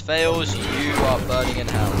 Now, if this fails, you are burning in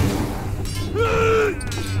hell.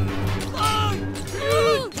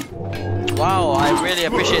 Wow, I really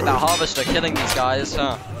appreciate that harvester killing these guys,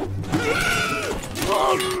 huh?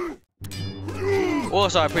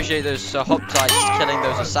 Also, I appreciate those hoplites killing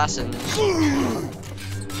those assassins.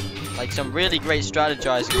 Like some really great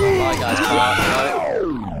strategizing on my guy's part, right?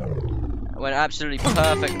 It went absolutely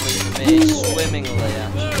perfectly for me, swimmingly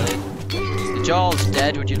actually. The Jarl's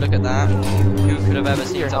dead, would you look at that? Who could have ever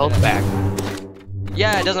seen Your something health back.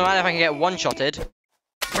 Yeah, it doesn't matter if I can get one-shotted.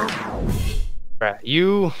 Bruh,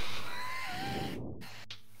 you...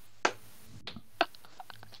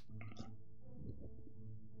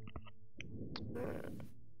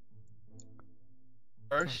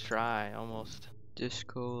 First try, almost.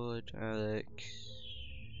 Discord, Alex,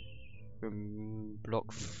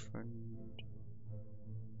 block friend.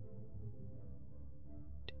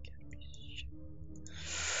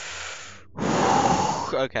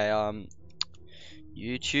 Okay,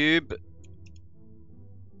 YouTube,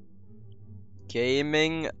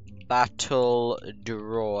 gaming battle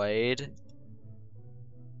droid,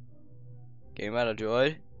 game battle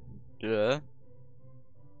droid, duh.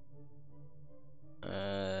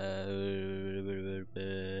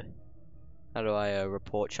 How do I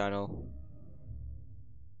report channel?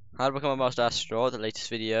 How to become a master astronaut? The latest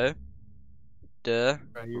video. Duh.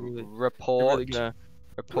 Report.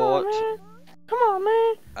 Report. Come on,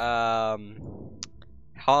 man.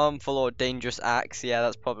 Harmful or dangerous acts. Yeah,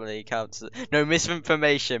 that's probably counts. No,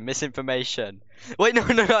 misinformation. Misinformation. Wait, no,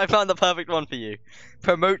 no, no. I found the perfect one for you.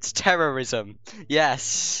 Promotes terrorism.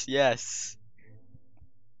 Yes, yes.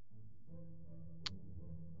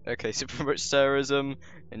 Okay, so promotes terrorism.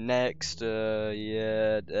 And next,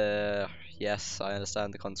 yes, I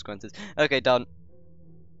understand the consequences. Okay, done.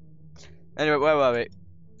 Anyway, where were we?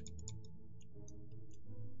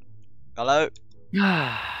 Hello?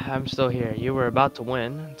 I'm still here. You were about to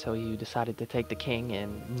win until you decided to take the king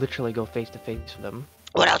and literally go face to face with him.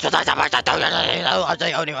 What else was I supposed to do? I was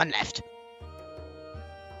the only one left.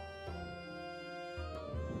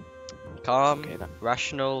 Calm, Okay, then.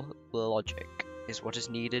 rational logic is what is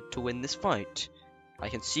needed to win this fight. I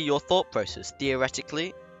can see your thought process.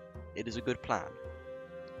 Theoretically, it is a good plan.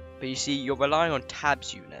 But you see, you're relying on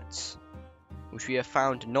tabs units, which we have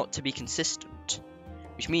found not to be consistent.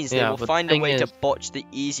 Which means they will find a way to botch the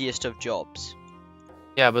easiest of jobs.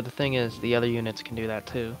 Yeah, but the thing is, the other units can do that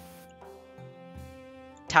too.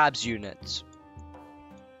 Tabs units.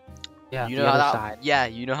 Yeah, you know how that, yeah,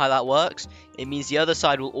 you know how that works? It means the other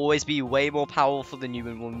side will always be way more powerful than you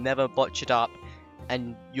and will never botch it up,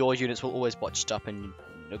 and your units will always botch it up and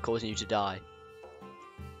causing you to die.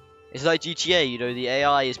 It's like GTA, you know, the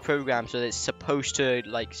AI is programmed so that it's supposed to,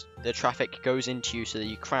 like, the traffic goes into you so that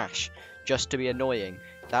you crash, just to be annoying.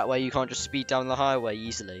 That way you can't just speed down the highway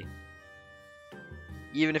easily.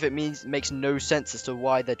 Even if it makes no sense as to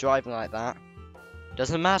why they're driving like that.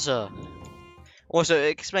 Doesn't matter. Also,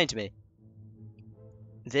 explain to me.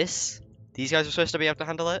 These guys are supposed to be able to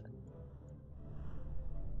handle it?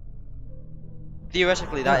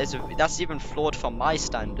 Theoretically, that's even flawed for my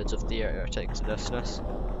standards of theoreticness.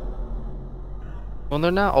 Well,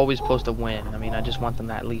 they're not always supposed to win. I mean, I just want them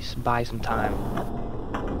to at least buy some time.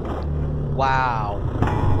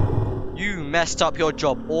 Wow. You messed up your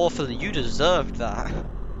job awfully. You deserved that.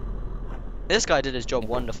 This guy did his job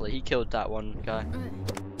wonderfully. He killed that one guy.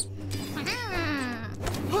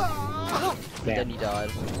 Then he died.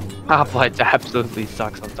 Hoplites absolutely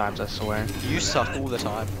suck sometimes, I swear. You suck all the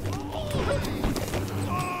time.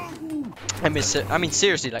 I mean,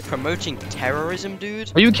 seriously, like, promoting terrorism,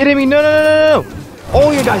 dude? Are you kidding me? No, no, no, no, no!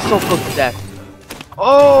 Oh, your guy's so close to death.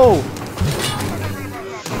 Oh!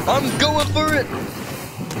 I'm going for it!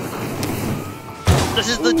 This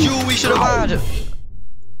is the duel we should have had!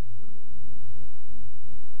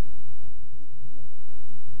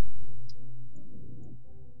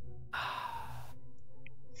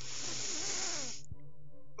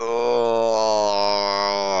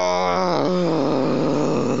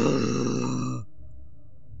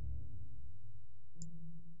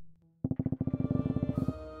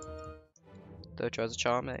 Third tries a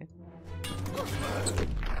charm, eh?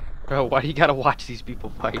 Bro, why do you gotta watch these people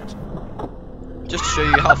fight? Just to show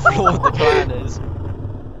you how flawed the plan is.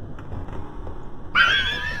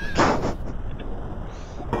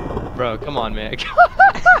 Bro, come on, man.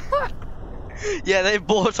 Yeah, they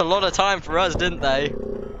bought a lot of time for us, didn't they?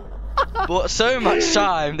 Bought so much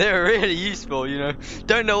time. They were really useful, you know.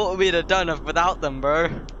 Don't know what we'd have done without them, bro.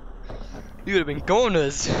 We would have been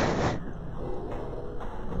goners. We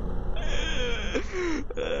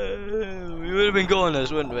would have been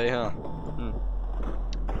goners, wouldn't we, huh?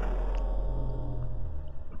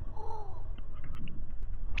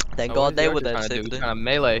 Thank God they were there to save the day. Kind of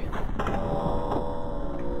melee.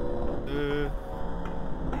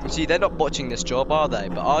 See, they're not botching this job, are they?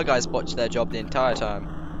 But our guys botched their job the entire time.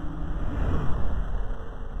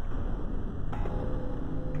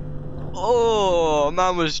 Oh,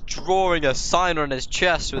 man was drawing a sign on his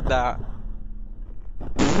chest with that.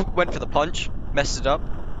 Went for the punch, messed it up.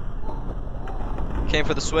 Came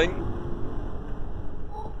for the swing.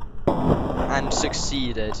 And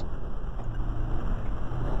succeeded.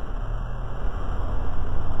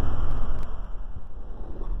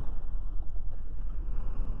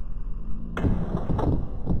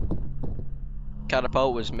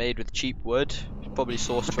 Catapult was made with cheap wood, probably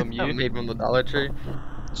sourced from you. Made from the Dollar Tree.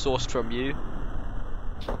 Sourced from you.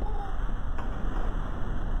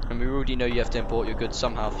 And we already know you have to import your goods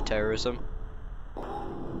somehow for terrorism.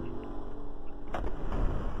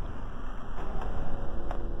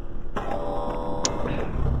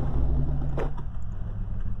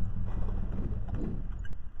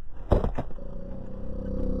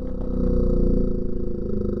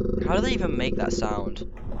 How do they even make that sound?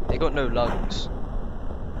 They got no lungs.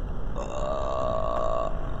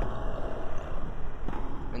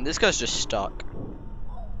 And this guy's just stuck.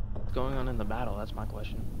 What's going on in the battle? That's my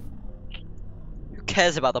question. Who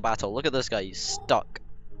cares about the battle? Look at this guy, he's stuck.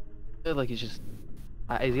 I feel like he's just...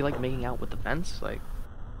 is he like making out with the fence? Like...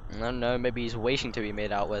 I don't know, maybe he's waiting to be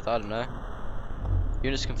made out with, I don't know.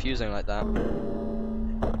 You're just confusing like that.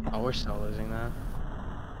 Oh, we're still losing that.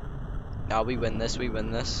 Nah, we win this, we win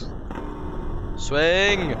this.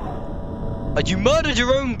 Swing! Like, you murdered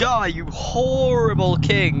your own guy, you horrible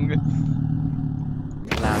king!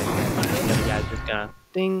 Now the other guy's just gonna...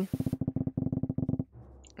 Ding!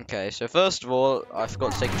 Okay, so first of all, I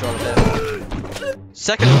forgot to take control of him.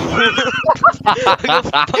 Second of all...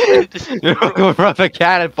 You're going for the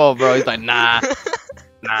cannonball, bro. He's like, nah.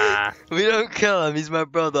 Nah. We don't kill him, he's my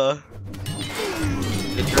brother.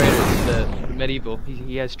 The traitor, the medieval.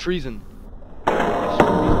 He has treason.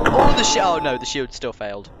 Oh, the shield! Oh no, the shield still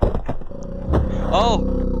failed. Oh!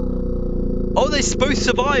 Oh, they both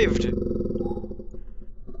survived!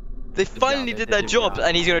 They finally did their job,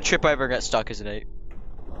 and he's gonna trip over and get stuck, isn't he?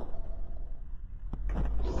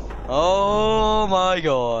 Oh my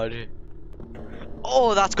god.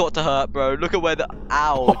 Oh, that's got to hurt, bro. Look at where the...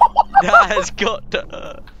 Ow. That has got to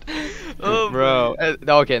hurt. Oh, bro.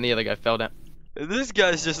 Okay, and the other guy fell down. This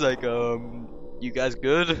guy's just like, you guys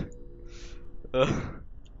good? Right,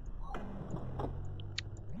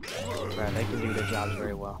 they can do their jobs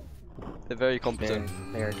very well. They're very competent.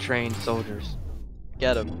 They're trained soldiers.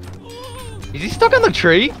 Get him. Is he stuck on the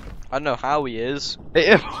tree? I don't know how he is.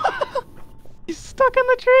 He's stuck on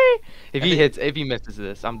the tree. If he misses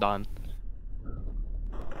this, I'm done.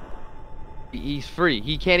 He's free.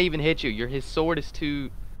 He can't even hit you. His sword is too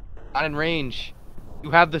not in range.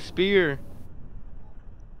 You have the spear.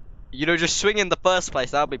 You know, just swing in the first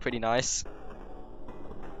place. That'd be pretty nice.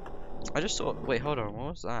 I just saw. Wait, hold on. What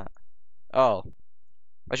was that? Oh,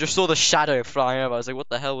 I just saw the shadow flying over. I was like, what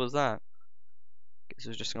the hell was that? Guess it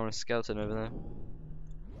was just on a skeleton over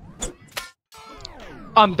there.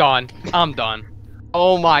 I'm done. I'm done.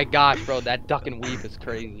 Oh my gosh, bro, that duck and weave is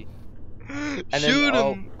crazy. And Shoot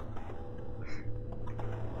him!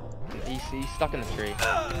 He's stuck in the tree.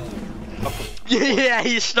 Yeah,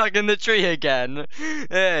 he's stuck in the tree again.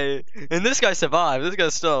 Hey, and this guy survived. This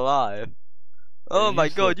guy's still alive. Oh my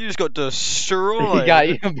god, you just got destroyed. He got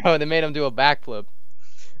you, bro. They made him do a backflip.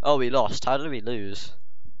 Oh, we lost. How did we lose?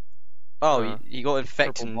 Oh, he got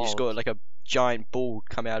infected and he just got like a giant ball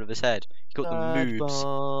coming out of his head. He got the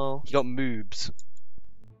moobs. He got moobs.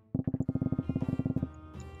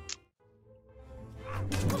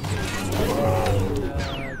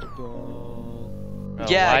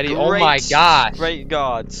 Yeah, great, oh my gosh. Great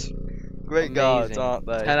guards. Great guards, aren't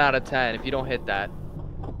they? 10 out of 10 if you don't hit that.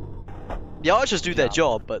 The archers do their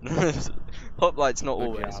job, but Hoplight's not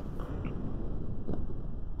always. Job.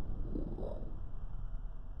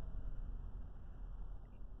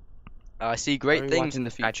 I see great things in the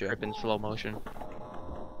future. Trip in slow motion.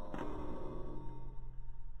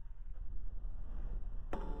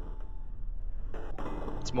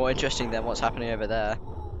 It's more interesting than what's happening over there.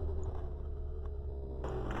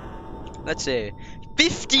 Let's see.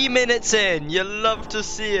 50 minutes in! You love to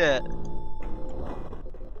see it!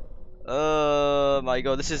 Oh my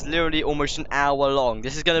god, this is literally almost an hour long.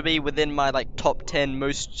 This is gonna be within my like top 10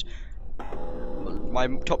 most... my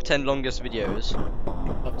top 10 longest videos.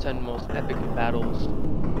 Top 10 most epic battles.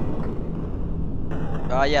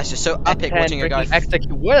 Yes, it's so epic watching a guy...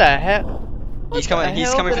 execute. Where the hell? He's coming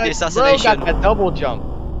for the Bro assassination. got that double jump.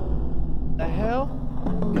 The hell?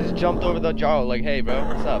 He just jumped over the jar like, hey bro,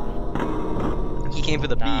 what's up? He came for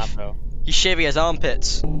the beef. Bro. He's shaving his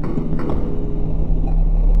armpits. Oh,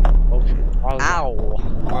 shit. Ow!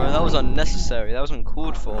 Bro, that was unnecessary. That was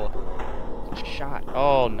uncalled for. Shot.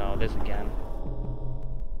 Oh no, this again.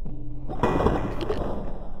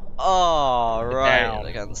 Oh, right Down.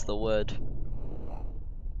 against the wood.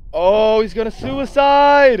 Oh, he's gonna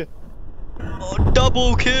suicide! Oh,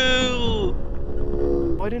 double kill!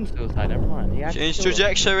 Oh, I didn't suicide, never mind. He actually Change killed him.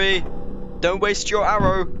 trajectory. Don't waste your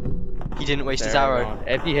arrow. He didn't waste his There we arrow. go.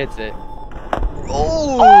 If he hits it.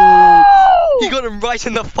 Oh! He got him right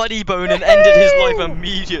in the funny bone and ended his life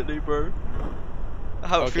immediately, bro.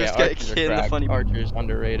 How it feels to get a kid in the funny bone. Archer's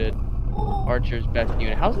underrated. Archer's best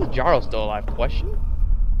unit. How's the Jarl still alive? Question?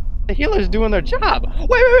 The healer's doing their job. Wait,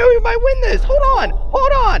 we might win this. Hold on,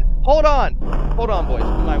 boys.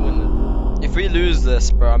 We might win this. If we lose this,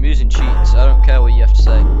 bro, I'm using cheats. I don't care what you have to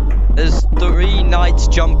say. There's 3 knights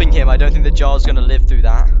jumping him. I don't think the Jar's gonna live through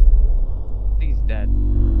that. He's dead.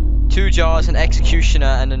 2 Jars, an executioner,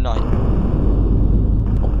 and a knight.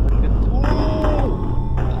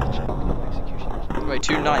 Wait,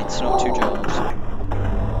 2 knights, not 2 Jars.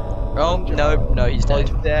 Oh, no, he's dead.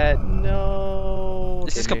 He's dead. No.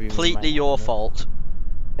 This is Okay, maybe we completely might your win this. fault.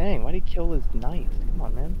 Dang, why'd he kill his knight? Come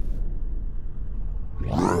on, man.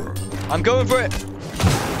 I'm going for it!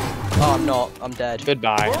 Oh, I'm not. I'm dead.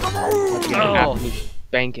 Goodbye. Oh.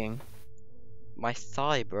 Banking. My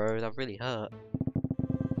thigh, bro. That really hurt.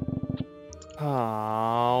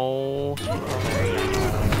 Oh.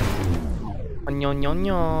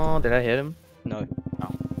 Did I hit him? No.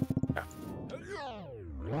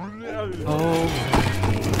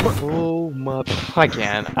 Oh my! I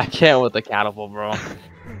can't with the catapult, bro.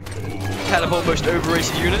 Catapult most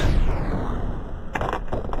overrated unit.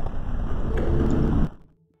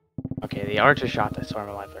 Okay, the archer shot that storm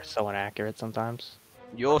of life are so inaccurate sometimes.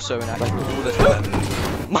 You're so inaccurate all the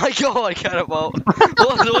time. My god, catapult!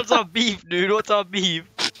 What's our beef, dude? What's our beef?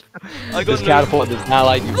 I got This catapult does not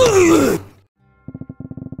like you.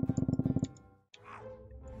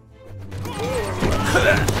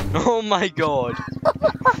 Oh my god.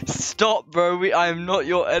 Stop, bro. I am not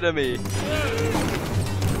your enemy.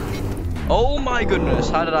 Oh my goodness.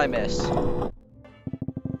 How did I miss?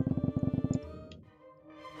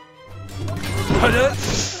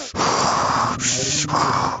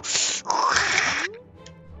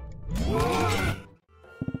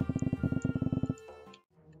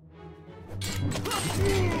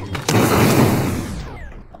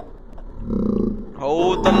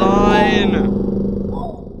 Hold the line!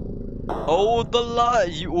 Hold the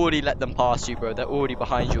line! You already let them pass you, bro. They're already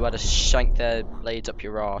behind you. I just shank their blades up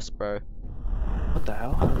your ass, bro. What the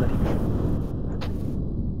hell? How did that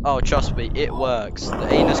even... Oh, trust me, it works.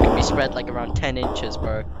 The anus can be spread like around 10 inches,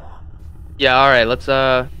 bro. Yeah, alright, let's,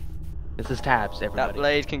 this is tabs, everybody. That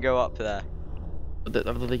blade can go up there.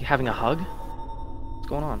 Are they having a hug? What's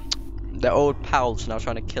going on? They're old pals now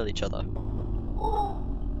trying to kill each other.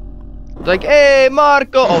 Like, hey,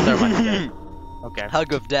 Marco! Oh, never mind. Okay.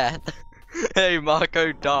 Hug of death. Hey,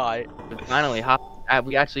 Marco, die. Finally,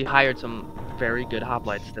 we actually hired some very good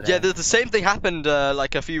hoplites today. Yeah, the same thing happened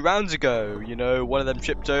like a few rounds ago. You know, one of them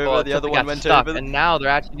tripped over, the other one went stuck, over. And now they're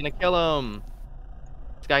actually gonna kill him.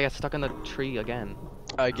 This guy got stuck in the tree again.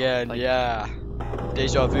 Again, Like- yeah.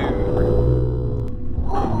 Deja vu.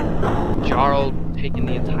 Jarl taking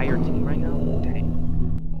the entire team right now? Dang.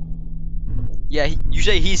 Yeah, you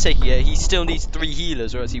say he's taking it. He still needs 3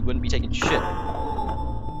 healers, or else he wouldn't be taking shit.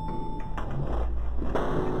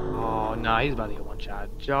 Oh, nah, he's about to get one shot.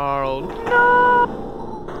 Jarl.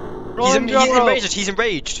 No! He's Run, Jarl! enraged. He's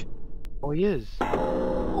enraged. Oh, he is. It's okay,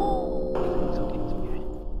 it's okay.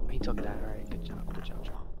 He took that. Alright, good job,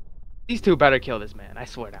 Jarl. These two better kill this man, I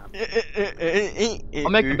swear down. I'll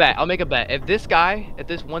make a bet. If this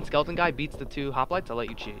one skeleton guy beats the 2 hoplites, I'll let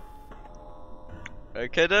you cheat.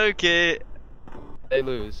 Okay, dokie. They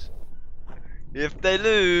lose. If they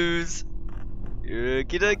lose, okie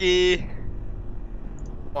dokie.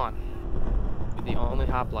 Come on. You're the only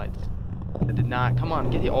hoplites that did not. Come on,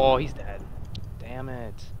 get the. Oh, he's dead. Damn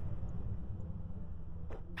it.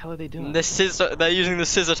 What the hell are they doing? They're using the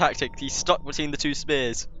scissor tactic. He's stuck between the 2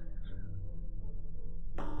 spears.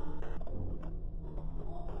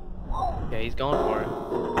 Okay, he's going for it.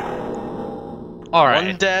 Alright.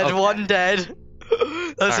 One dead, okay. one dead.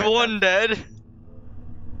 That's Alright, one dead.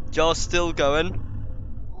 Jar's still going.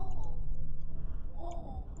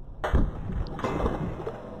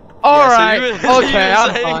 Alright. Yeah, so Okay,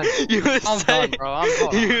 I'm done. you were I'm saying, done, bro. I'm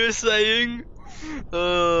done. You were saying,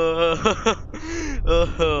 oh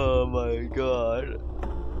my god.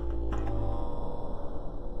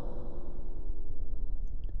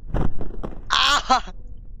 Ah!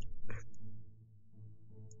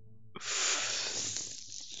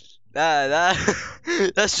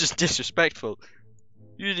 That's just disrespectful.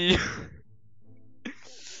 You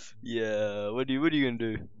yeah, what are you gonna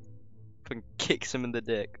do? Fucking kicks him in the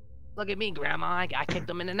dick. Look at me, Grandma. I kicked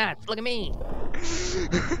him in the nuts. Look at me.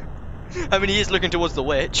 I mean, he is looking towards the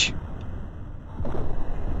witch.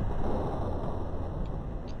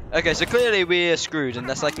 Okay, so clearly we are screwed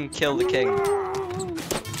unless I can kill the king.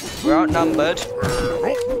 We're outnumbered.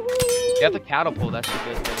 You have the catapult. That's a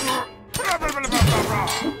good thing.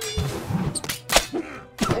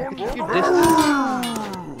 Keep your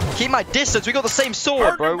distance. Keep my distance. We got the same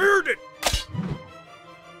sword, bro.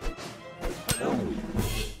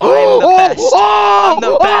 I'm the best. I'm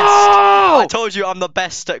the best. I told you I'm the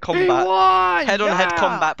best at combat. Head-on-head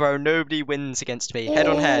combat, bro. Nobody wins against me.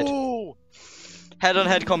 Head-on-head.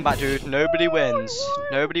 Head-on-head combat, dude. Nobody wins.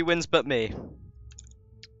 Nobody wins but me.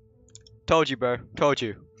 Told you, bro. Told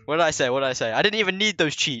you. What did I say? What did I say? I didn't even need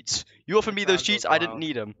those cheats. You offered me those cheats. I didn't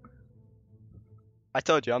need them. I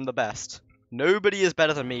told you I'm the best. Nobody is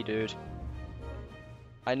better than me, dude.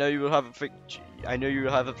 I know you will have a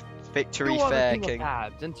victory fair, king.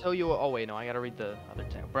 Until you. Oh wait, no, I gotta read the other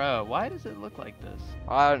tab. Bro, why does it look like this?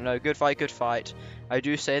 I don't know. Good fight, good fight. I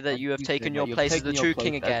do say that you have taken your place as the true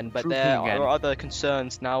king again, but there are other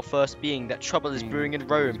concerns now. First being that trouble is brewing in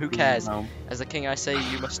Rome. Who cares? As the king, I say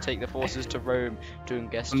you must take the forces to Rome to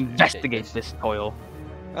investigate this toil.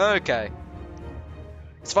 Okay.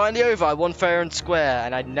 It's finally over. I won fair and square,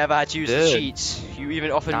 and I never had to use the cheats. You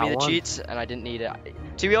even offered me the cheats, and I didn't need it.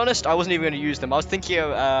 To be honest, I wasn't even going to use them. I was thinking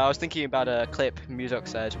about a clip Muzok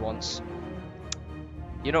said once.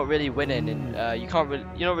 You're not really winning, and you're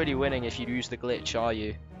not really winning if you use the glitch, are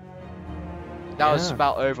you? That was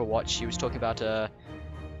about Overwatch. He was talking about the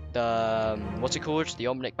what's it called? The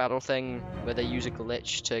Omnic battle thing, where they use a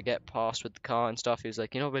glitch to get past with the car and stuff. He was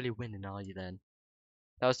like, "You're not really winning, are you?" Then.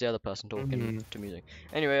 That was the other person talking to music.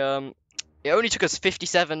 Anyway, it only took us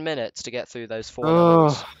 57 minutes to get through those 4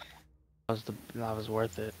 levels. That was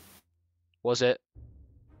worth it. Was it?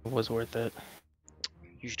 It was worth it.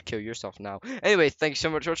 You should kill yourself now. Anyway, thank you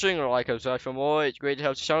so much for watching. Like, subscribe for more. It's great to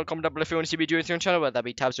help the channel. Comment down below if you want to see me do anything on the channel, whether that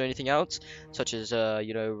be tabs or anything else, such as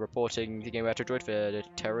you know, reporting the game Retro Droid for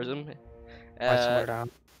terrorism.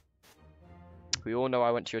 We all know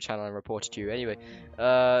I went to your channel and reported you. Anyway,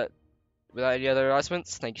 without any other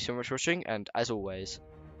announcements, thank you so much for watching, and as always,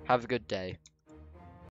 have a good day.